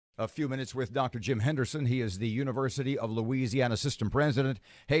a few minutes with Dr. Jim Henderson. He is the University of Louisiana System President.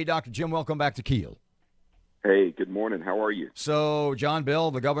 Hey, Dr. Jim, welcome back to KEEL. Hey, good morning. How are you? So, John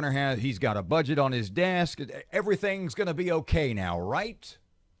Bell, the governor, he's got a budget on his desk. Everything's going to be okay now, right?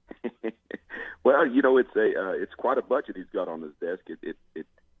 Well, it's quite a budget he's got on his desk. It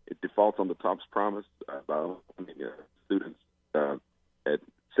defaults on the TOPS promise by students at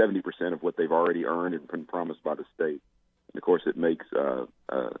 70% of what they've already earned and been promised by the state. And of course, it makes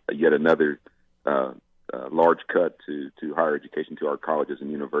yet another large cut to higher education, to our colleges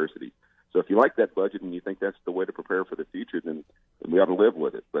and universities. So if you like that budget and you think that's the way to prepare for the future, then we ought to live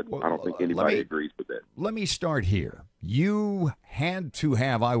with it. But I don't think anybody agrees with that. Let me start here. You had to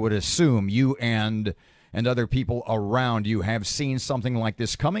have, I would assume, you and other people around you have seen something like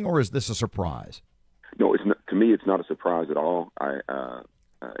this coming, or is this a surprise? No, it's not, to me, it's not a surprise at all.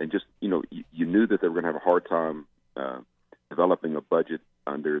 You knew that they were going to have a hard time developing a budget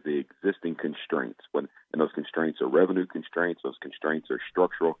under the existing constraints. And those constraints are revenue constraints. Those constraints are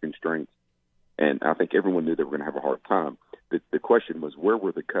structural constraints. And I think everyone knew they were going to have a hard time. The question was, where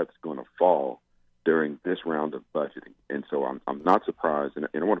were the cuts going to fall during this round of budgeting? And so I'm not surprised, and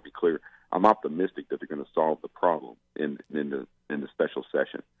I want to be clear, I'm optimistic that they're going to solve the problem in the special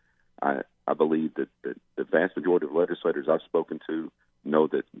session. I believe that the vast majority of legislators I've spoken to know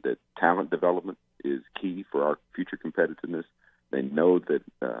that talent development is key for our future competitiveness. They know that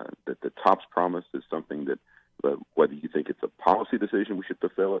the TOPS promise is something that, whether you think it's a policy decision, we should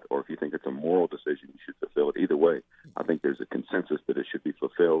fulfill it, or if you think it's a moral decision, you should fulfill it. Either way, I think there's a consensus that it should be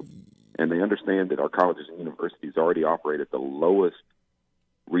fulfilled. And they understand that our colleges and universities already operate at the lowest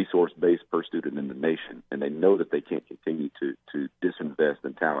resource base per student in the nation, and they know that they can't continue to disinvest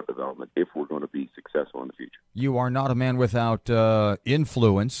in talent development if we're going to be successful in the future. You are not a man without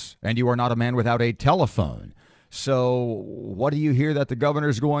influence, and you are not a man without a telephone. So what do you hear that the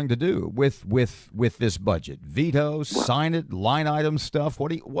governor's going to do with this budget? Veto, sign it, line item stuff?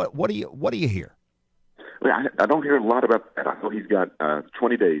 What do you hear? Well, I don't hear a lot about that. I know he's got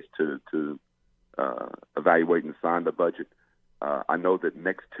 20 days to evaluate and sign the budget. I know that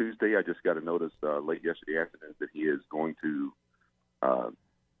next Tuesday, I just got a notice late yesterday afternoon that he is going to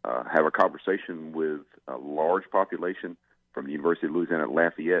have a conversation with a large population from the University of Louisiana at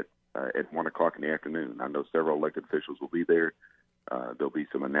Lafayette at 1 o'clock in the afternoon. I know several elected officials will be there. There'll be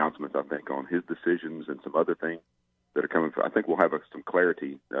some announcements, I think, on his decisions and some other things that are coming. I think we'll have some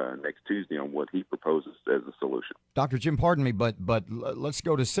clarity next Tuesday on what he proposes as a solution. Dr. Jim, pardon me, but let's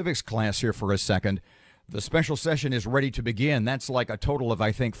go to civics class here for a second. The special session is ready to begin. That's like a total of,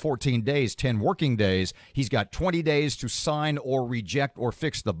 I think, 14 days, 10 working days. He's got 20 days to sign or reject or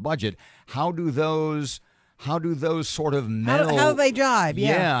fix the budget. How do those sort of meld? How do they jive?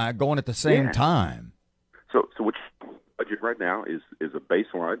 Yeah, going at the same time. So which budget right now is a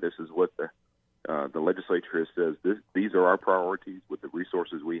baseline. This is what the legislature says. These are our priorities with the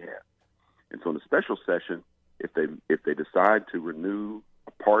resources we have. And so in the special session, if they decide to renew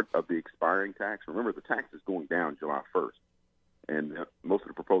a part of the expiring tax, remember the tax is going down July 1st, and most of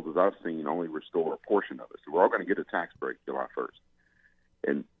the proposals I've seen only restore a portion of it. So we're all going to get a tax break July 1st.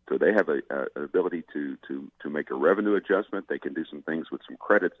 And so they have an ability to make a revenue adjustment. They can do some things with some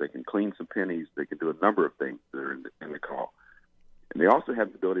credits. They can clean some pennies. They can do a number of things that are in the call. And they also have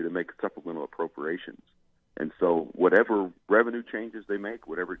the ability to make supplemental appropriations. And so whatever revenue changes they make,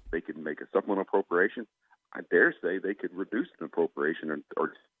 whatever they can make a supplemental appropriation, I dare say they could reduce an appropriation, or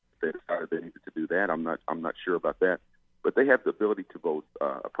if they decided they needed to do that. I'm not sure about that. But they have the ability to both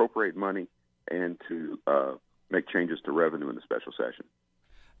appropriate money and to make changes to revenue in the special session.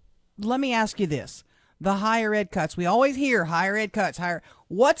 Let me ask you this. The higher ed cuts. We always hear higher ed cuts,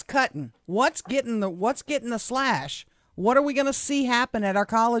 what's cutting? What's getting the slash? What are we going to see happen at our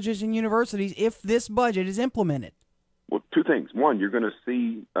colleges and universities if this budget is implemented? Well, two things. One, you're going to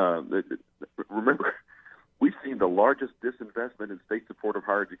see, remember, we've seen the largest disinvestment in state support of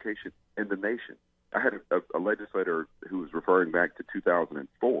higher education in the nation. I had a legislator who was referring back to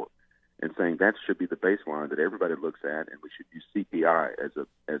 2004 and saying that should be the baseline that everybody looks at, and we should use CPI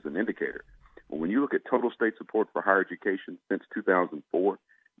as an indicator. Well, when you look at total state support for higher education since 2004,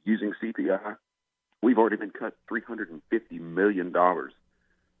 using CPI, we've already been cut $350 million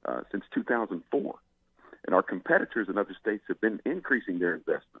since 2004. And our competitors in other states have been increasing their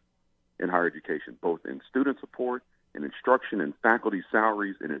investment in higher education, both in student support, in instruction, and faculty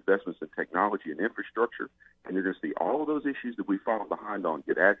salaries, and investments in technology and infrastructure. And you're going to see all of those issues that we fall behind on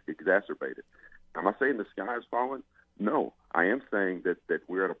get exacerbated. Am I saying the sky is falling? No. I am saying that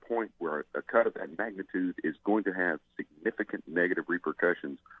we're at a point where a cut of that magnitude is going to have significant negative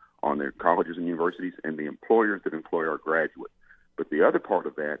repercussions on their colleges and universities and the employers that employ our graduates. But the other part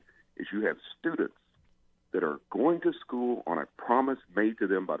of that is you have students that are going to school on a promise made to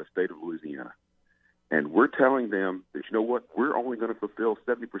them by the state of Louisiana. And we're telling them that, you know what, we're only going to fulfill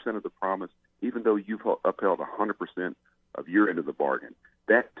 70% of the promise, even though you've upheld 100% of your end of the bargain.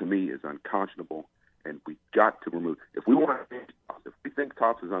 That, to me, is unconscionable, and we've got to remove. If we want to, if we think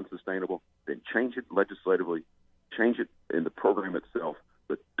TOPS is unsustainable, then change it legislatively, change it in the program itself,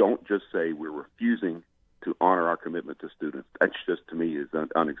 but don't just say we're refusing to honor our commitment to students. That's just, to me, is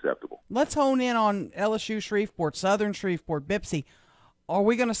unacceptable. Let's hone in on LSU Shreveport, Southern Shreveport, Bipsy. Are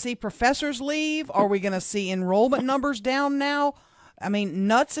we going to see professors leave? Are we going to see enrollment numbers down now? I mean,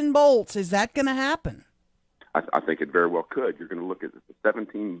 nuts and bolts, is that going to happen? I think it very well could. You're going to look at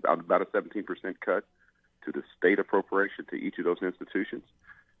about a 17% cut to the state appropriation to each of those institutions.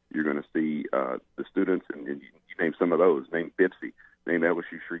 You're going to see the students, and you name some of those, name Bipsy, name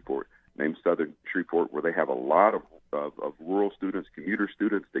LSU Shreveport, name Southern Shreveport, where they have a lot of rural students, commuter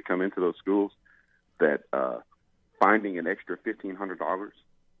students that come into those schools, that finding an extra $1,500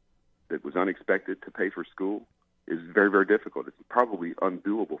 that was unexpected to pay for school is very, very difficult. It's probably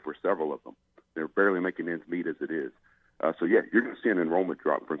undoable for several of them. They're barely making ends meet as it is. So, yeah, you're going to see an enrollment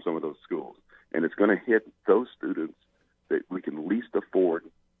drop from some of those schools, and it's going to hit those students that we can least afford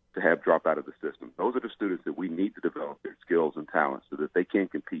to have drop out of the system. Those are the students that we need to develop their skills and talents so that they can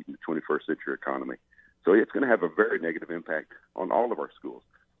compete in the 21st century economy. So it's going to have a very negative impact on all of our schools.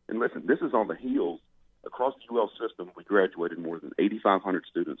 And listen, this is on the heels. Across the UL system, we graduated more than 8,500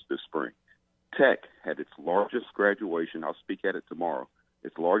 students this spring. Tech had its largest graduation. I'll speak at it tomorrow.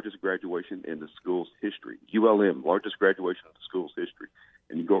 Its largest graduation in the school's history. ULM, largest graduation in the school's history.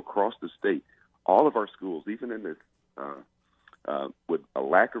 And you go across the state, all of our schools, even in this with a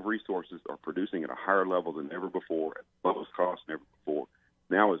lack of resources, are producing at a higher level than ever before, at the lowest cost than ever before.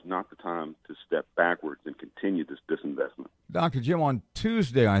 Now is not the time to step backwards and continue this disinvestment. Dr. Jim, on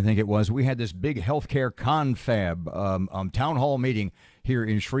Tuesday, I think it was, we had this big healthcare confab town hall meeting here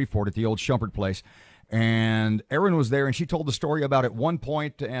in Shreveport at the old Shumpert place. And Erin was there, and she told the story about at one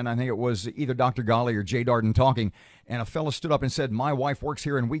point, and I think it was either Dr. Golly or Jay Darden talking, and a fellow stood up and said, my wife works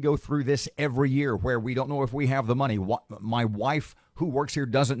here, and we go through this every year where we don't know if we have the money. My wife who works here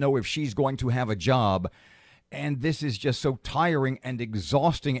doesn't know if she's going to have a job. And this is just so tiring and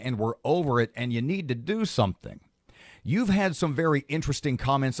exhausting, and we're over it, and you need to do something. You've had some very interesting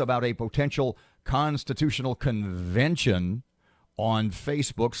comments about a potential constitutional convention on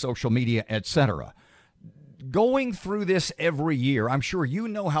Facebook, social media, etc. Going through this every year, I'm sure you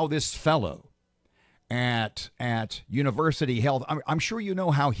know how this fellow at University Health, I'm sure you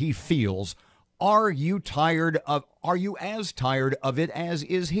know how he feels. Are you as tired of it as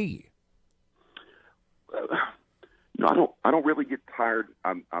is he? No, I don't really get tired.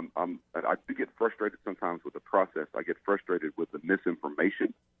 I do get frustrated sometimes with the process. I get frustrated with the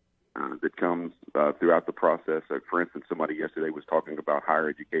misinformation that comes throughout the process. For instance, somebody yesterday was talking about higher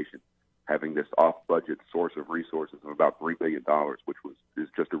education having this off-budget source of resources of about $3 billion, which is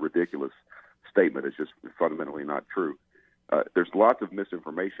just a ridiculous statement. It's just fundamentally not true. There's lots of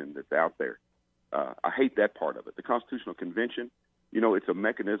misinformation that's out there. I hate that part of it. The Constitutional Convention, it's a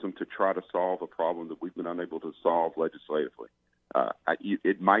mechanism to try to solve a problem that we've been unable to solve legislatively.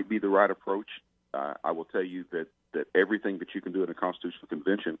 It might be the right approach. I will tell you that everything that you can do in a Constitutional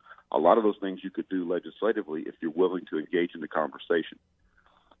Convention, a lot of those things you could do legislatively if you're willing to engage in the conversation.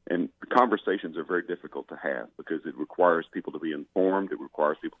 And the conversations are very difficult to have because it requires people to be informed. It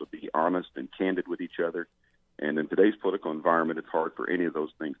requires people to be honest and candid with each other. And in today's political environment, it's hard for any of those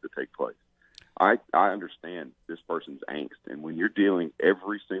things to take place. I understand this person's angst, and when you're dealing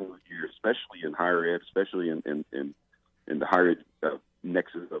every single year, especially in higher ed, especially in the higher ed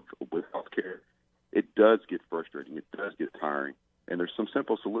nexus with healthcare, it does get frustrating. It does get tiring, and there's some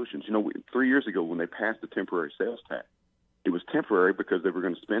simple solutions. 3 years ago when they passed the temporary sales tax, it was temporary because they were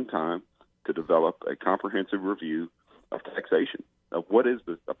going to spend time to develop a comprehensive review of taxation, of what is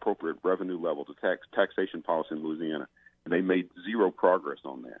the appropriate revenue level to taxation policy in Louisiana, and they made zero progress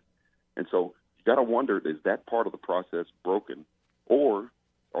on that. And so you got to wonder, is that part of the process broken, or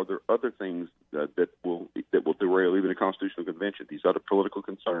are there other things that will derail even a Constitutional Convention? These other political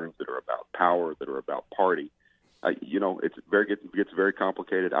concerns that are about power, that are about party. It gets very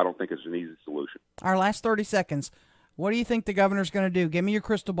complicated. I don't think it's an easy solution. Our last 30 seconds. What do you think the governor's going to do? Give me your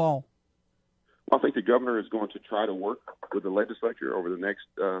crystal ball. Well, I think the governor is going to try to work with the legislature over the next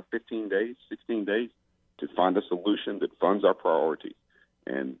 15 days, 16 days, to find a solution that funds our priorities.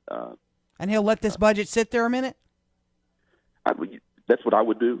 And he'll let this budget sit there a minute? That's what I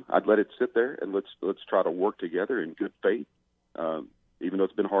would do. I'd let it sit there, and let's try to work together in good faith. Even though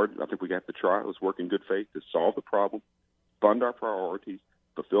it's been hard, I think we have to try. Let's work in good faith to solve the problem fund our priorities,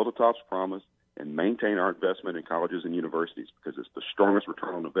 fulfill the TOPS promise, and maintain our investment in colleges and universities, because it's the strongest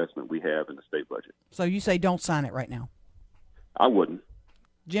return on investment we have in the state budget. So you say don't sign it right now. I wouldn't.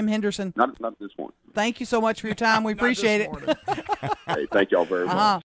 Jim Henderson. Not at this point. Thank you so much for your time. We appreciate it. Hey, thank y'all very much.